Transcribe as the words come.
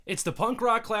It's the Punk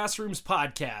Rock Classrooms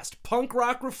podcast, Punk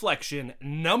Rock Reflection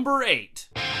number 8.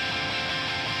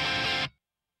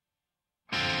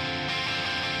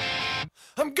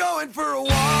 I'm going for a walk,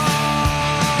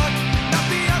 not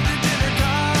the after dinner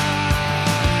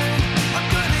kind.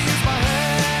 I'm gonna use my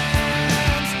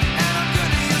hands, and I'm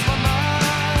gonna use my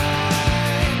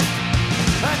mind.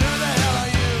 And who the hell are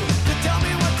you to tell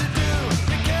me what to do?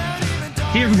 You can't even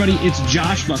talk. Hey everybody, it's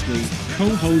Josh Buckley,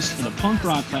 co-host of the Punk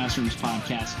Rock Classrooms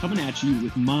podcast, coming at you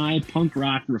with my punk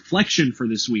rock reflection for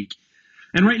this week.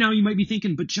 And right now you might be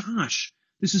thinking, but Josh,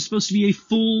 this is supposed to be a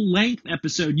full-length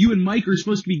episode. You and Mike are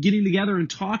supposed to be getting together and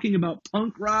talking about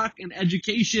punk rock and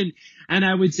education. And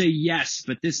I would say yes,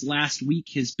 but this last week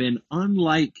has been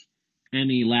unlike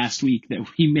any last week that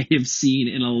we may have seen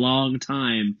in a long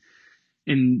time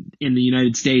in the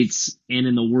United States and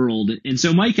in the world. And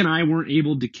so Mike and I weren't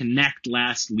able to connect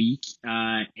last week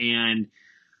and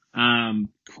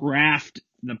craft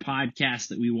the podcast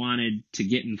that we wanted to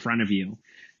get in front of you.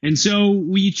 And so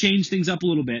we changed things up a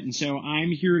little bit. And so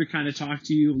I'm here to kind of talk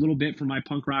to you a little bit from my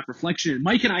punk rock reflection. And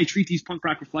Mike and I treat these punk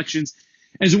rock reflections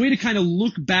as a way to kind of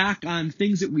look back on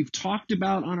things that we've talked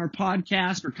about on our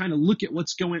podcast, or kind of look at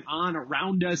what's going on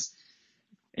around us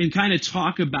and kind of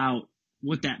talk about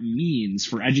what that means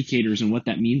for educators and what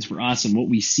that means for us and what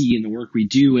we see in the work we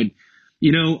do. And,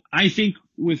 you know, I think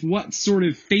with what's sort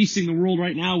of facing the world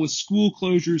right now with school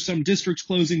closures, some districts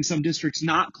closing, some districts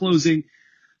not closing,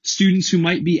 students who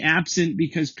might be absent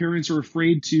because parents are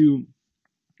afraid to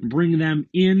bring them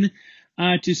in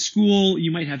to school.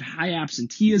 You might have high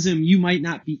absenteeism. You might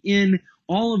not be in.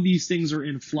 All of these things are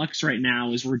in flux right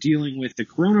now as we're dealing with the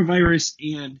coronavirus.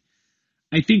 And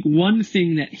I think one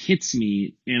thing that hits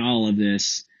me in all of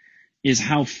this is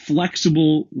how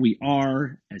flexible we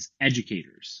are as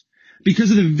educators.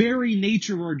 Because of the very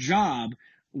nature of our job,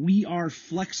 we are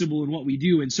flexible in what we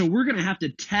do. And so we're going to have to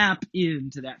tap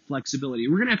into that flexibility.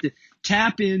 We're going to have to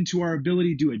tap into our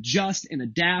ability to adjust and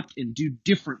adapt and do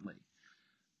differently,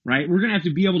 right? We're going to have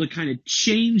to be able to kind of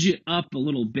change it up a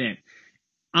little bit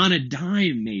on a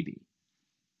dime, maybe,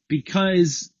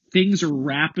 because things are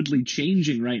rapidly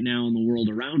changing right now in the world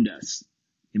around us.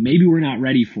 And maybe we're not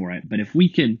ready for it, but if we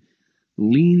can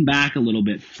lean back a little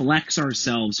bit, flex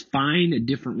ourselves, find a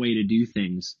different way to do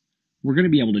things, we're going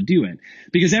to be able to do it.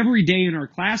 Because every day in our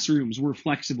classrooms, we're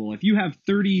flexible. If you have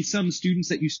 30 some students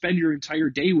that you spend your entire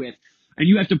day with, and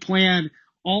you have to plan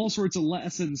all sorts of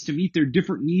lessons to meet their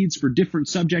different needs for different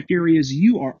subject areas,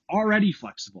 you are already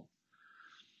flexible.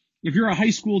 If you're a high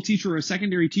school teacher or a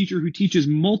secondary teacher who teaches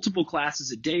multiple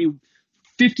classes a day,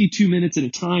 52 minutes at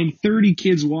a time, 30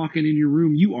 kids walking in your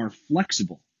room, you are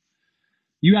flexible.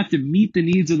 You have to meet the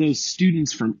needs of those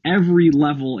students from every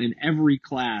level in every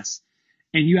class.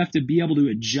 And you have to be able to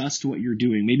adjust what you're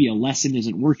doing. Maybe a lesson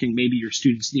isn't working. Maybe your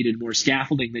students needed more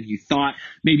scaffolding than you thought.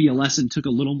 Maybe a lesson took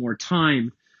a little more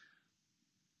time.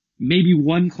 Maybe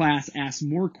one class asked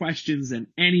more questions than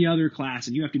any other class,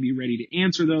 and you have to be ready to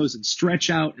answer those and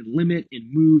stretch out and limit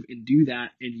and move and do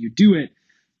that. And you do it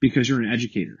because you're an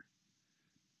educator.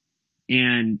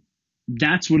 And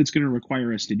that's what it's going to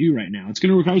require us to do right now. It's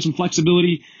going to require some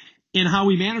flexibility in how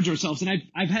we manage ourselves. And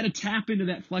I've had to tap into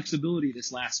that flexibility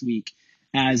this last week.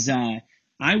 As I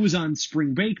was on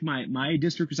spring break, my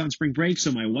district was on spring break,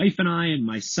 so my wife and I and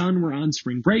my son were on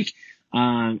spring break.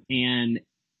 And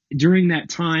during that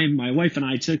time, my wife and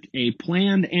I took a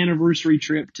planned anniversary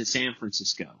trip to San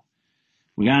Francisco.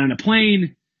 We got on a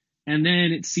plane, and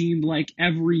then it seemed like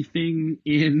everything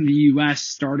in the U.S.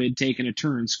 started taking a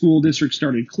turn. School districts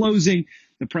started closing.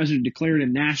 The president declared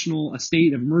a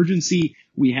state of emergency.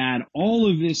 We had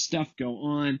all of this stuff go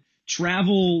on.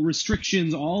 Travel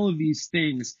restrictions, all of these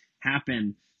things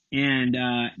happen. And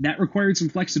that required some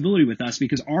flexibility with us,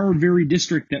 because our very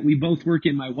district that we both work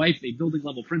in, my wife, a building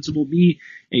level principal, me,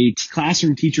 a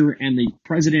classroom teacher, and the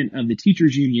president of the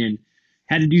teachers union,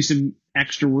 had to do some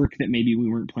extra work that maybe we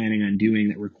weren't planning on doing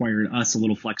that required us a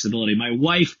little flexibility. My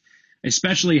wife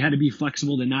especially had to be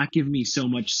flexible to not give me so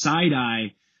much side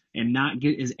eye and not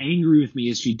get as angry with me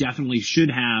as she definitely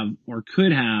should have or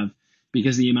could have,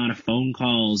 because of the amount of phone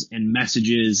calls and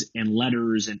messages and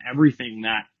letters and everything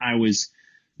that I was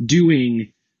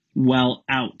doing well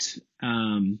out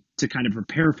to kind of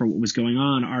prepare for what was going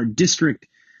on. Our district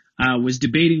was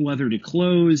debating whether to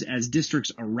close as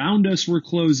districts around us were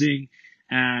closing,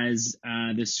 as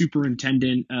the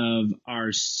superintendent of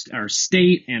our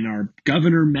state and our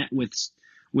governor met with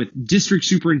district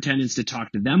superintendents to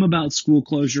talk to them about school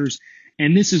closures.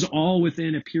 And this is all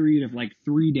within a period of like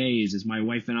 3 days, as my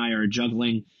wife and I are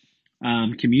juggling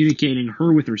communicating,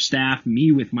 her with her staff,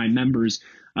 me with my members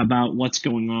about what's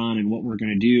going on and what we're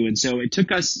going to do. And so it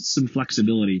took us some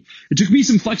flexibility. It took me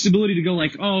some flexibility to go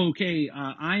like, oh, okay,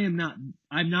 I'm not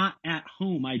at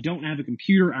home. I don't have a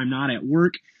computer. I'm not at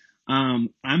work. I'm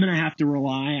going to have to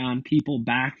rely on people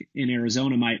back in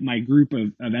Arizona, my group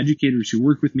of educators who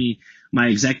work with me, my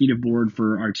executive board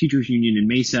for our teachers union in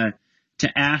Mesa,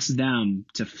 to ask them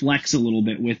to flex a little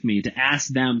bit with me, to ask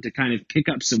them to kind of pick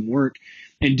up some work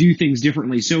and do things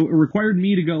differently. So it required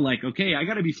me to go like, okay, I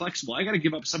got to be flexible. I got to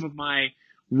give up some of my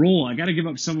role. I got to give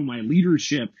up some of my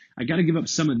leadership. I got to give up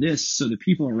some of this so the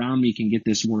people around me can get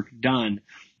this work done.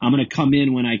 I'm going to come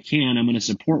in when I can. I'm going to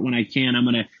support when I can. I'm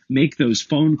going to make those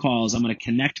phone calls. I'm going to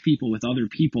connect people with other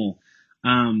people.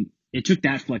 It took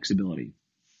that flexibility.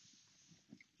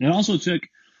 It also took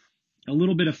a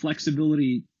little bit of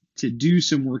flexibility to do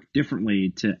some work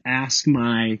differently, to ask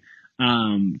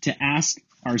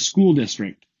our school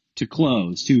district to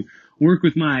close, to work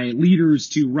with my leaders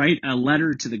to write a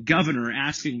letter to the governor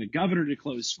asking the governor to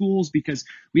close schools, because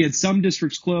we had some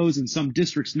districts close and some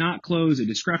districts not close, a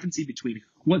discrepancy between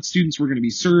what students were going to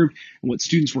be served and what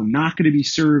students were not going to be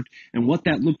served and what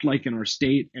that looked like in our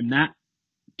state. And that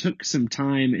took some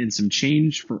time and some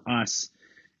change for us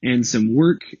and some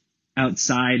work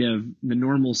outside of the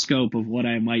normal scope of what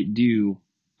I might do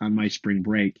on my spring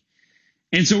break.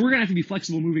 And so we're going to have to be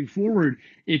flexible moving forward.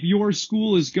 If your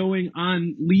school is going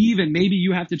on leave and maybe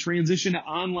you have to transition to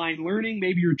online learning,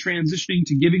 maybe you're transitioning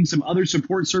to giving some other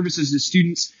support services to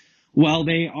students while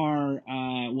they are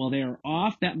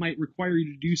off, that might require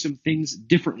you to do some things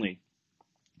differently.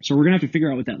 So we're going to have to figure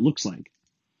out what that looks like.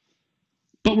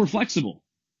 But we're flexible.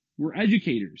 We're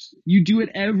educators. You do it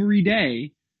every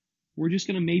day. We're just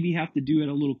going to maybe have to do it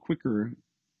a little quicker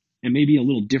and maybe a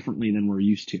little differently than we're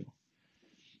used to.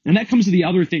 And that comes to the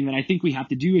other thing that I think we have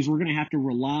to do is we're going to have to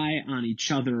rely on each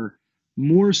other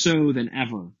more so than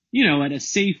ever. You know, at a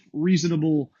safe,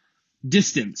 reasonable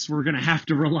distance, we're going to have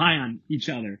to rely on each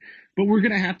other. But we're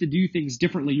going to have to do things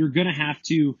differently. You're going to have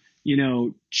to,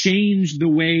 change the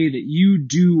way that you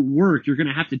do work. You're going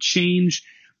to have to change,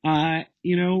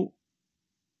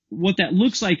 what that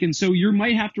looks like. And so you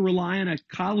might have to rely on a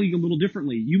colleague a little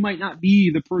differently. You might not be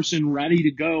the person ready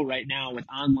to go right now with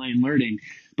online learning,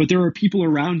 but there are people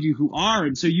around you who are.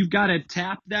 And so you've got to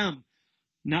tap them,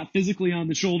 not physically on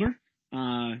the shoulder,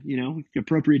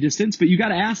 appropriate distance, but you got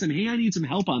to ask them, hey, I need some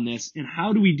help on this. And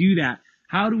how do we do that?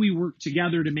 How do we work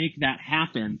together to make that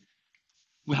happen?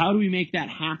 How do we make that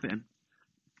happen?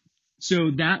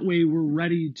 So that way we're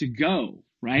ready to go,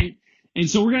 right? And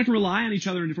so we're going to have to rely on each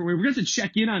other in a different way. We're going to have to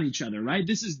check in on each other, right?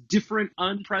 This is different,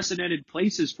 unprecedented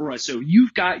places for us. So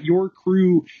you've got your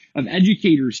crew of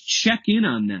educators, check in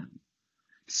on them,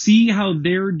 see how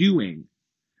they're doing,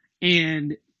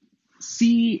 and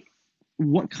see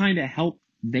what kind of help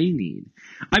they need.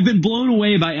 I've been blown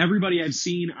away by everybody I've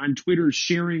seen on Twitter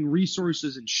sharing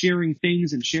resources and sharing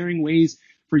things and sharing ways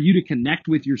for you to connect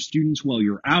with your students while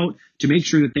you're out, to make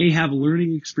sure that they have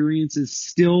learning experiences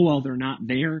still while they're not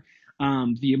there.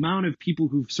 The amount of people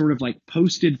who've sort of like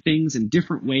posted things in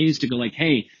different ways to go like,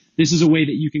 hey, this is a way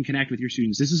that you can connect with your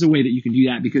students. This is a way that you can do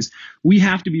that, because we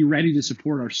have to be ready to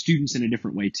support our students in a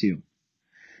different way too.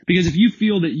 Because if you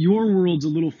feel that your world's a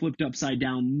little flipped upside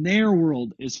down, their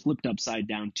world is flipped upside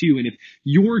down too. And if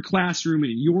your classroom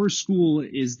and your school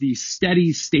is the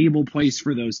steady, stable place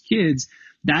for those kids,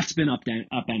 that's been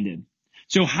upended.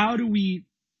 So how do we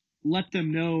let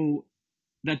them know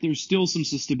that there's still some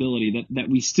stability, that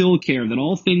we still care, that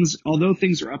although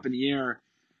things are up in the air,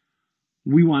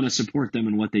 we want to support them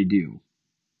in what they do.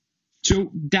 So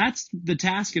that's the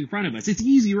task in front of us. It's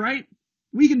easy, right?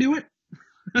 We can do it.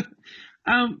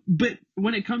 But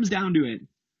when it comes down to it,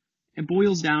 it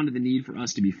boils down to the need for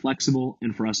us to be flexible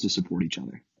and for us to support each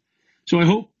other. So I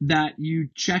hope that you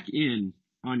check in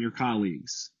on your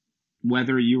colleagues,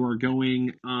 whether you are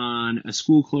going on a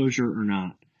school closure or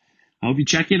not. I hope you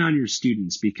check in on your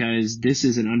students, because this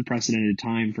is an unprecedented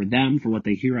time for them, for what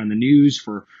they hear on the news,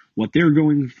 for what they're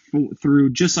going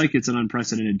through, just like it's an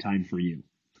unprecedented time for you.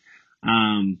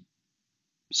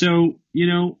 So,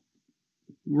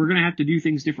 we're going to have to do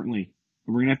things differently.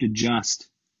 We're going to have to adjust,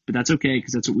 but that's okay,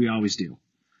 because that's what we always do.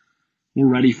 We're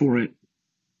ready for it.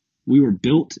 We were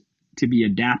built to be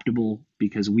adaptable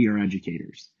because we are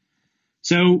educators.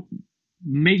 So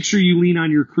make sure you lean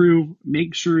on your crew.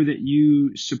 Make sure that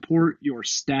you support your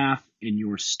staff and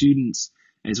your students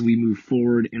as we move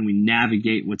forward and we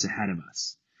navigate what's ahead of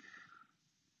us.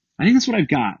 I think that's what I've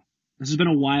got. This has been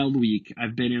a wild week.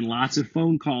 I've been in lots of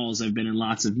phone calls. I've been in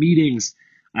lots of meetings.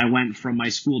 I went from my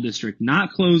school district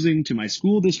not closing to my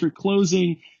school district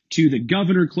closing to the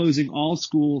governor closing all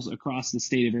schools across the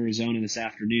state of Arizona this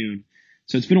afternoon.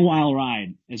 So it's been a wild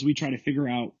ride as we try to figure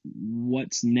out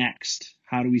what's next.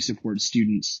 How do we support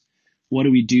students? What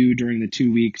do we do during the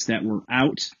 2 weeks that we're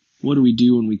out? What do we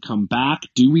do when we come back?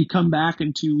 Do we come back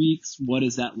in 2 weeks? What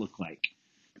does that look like?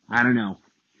 I don't know.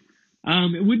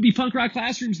 It would be Punk Rock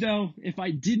Classrooms, though, if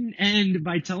I didn't end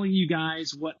by telling you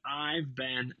guys what I've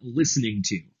been listening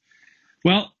to.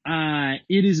 Well,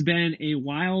 it has been a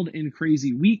wild and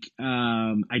crazy week.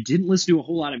 I didn't listen to a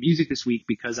whole lot of music this week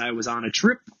because I was on a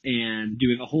trip and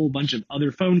doing a whole bunch of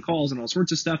other phone calls and all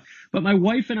sorts of stuff. But my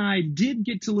wife and I did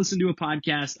get to listen to a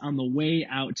podcast on the way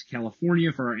out to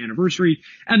California for our anniversary.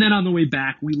 And then on the way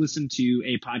back, we listened to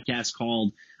a podcast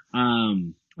called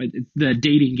The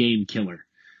Dating Game Killer.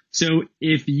 So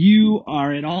if you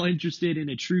are at all interested in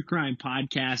a true crime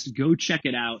podcast, go check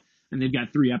it out. And they've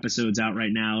got 3 episodes out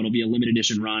right now. It'll be a limited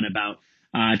edition run about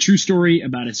a true story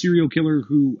about a serial killer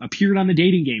who appeared on the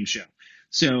dating game show.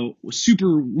 So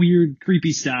super weird,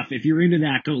 creepy stuff. If you're into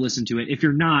that, go listen to it. If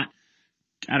you're not,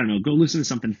 I don't know, go listen to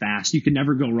something fast. You can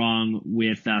never go wrong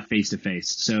with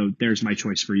face-to-face. So there's my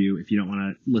choice for you if you don't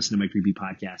want to listen to my creepy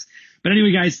podcast. But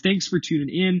anyway, guys, thanks for tuning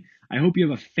in. I hope you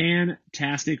have a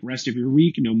fantastic rest of your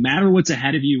week. No matter what's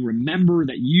ahead of you, remember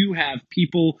that you have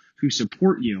people who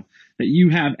support you, that you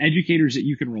have educators that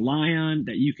you can rely on,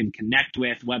 that you can connect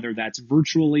with, whether that's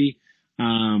virtually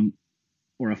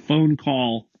or a phone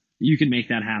call. You can make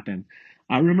that happen.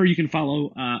 Remember, you can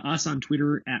follow us on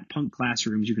Twitter at Punk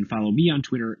Classrooms. You can follow me on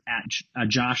Twitter at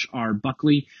Josh R.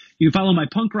 Buckley. You can follow my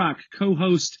punk rock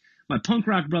co-host, my punk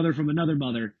rock brother from another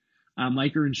mother,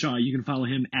 Mike Earnshaw. You can follow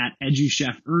him at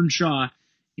EduChef Earnshaw.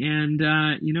 And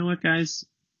you know what, guys?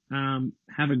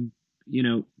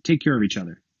 Take care of each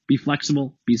other. Be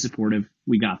flexible. Be supportive.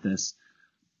 We got this.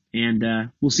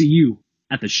 And we'll see you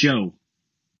at the show.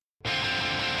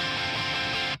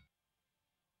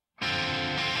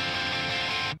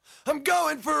 I'm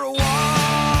going for a walk.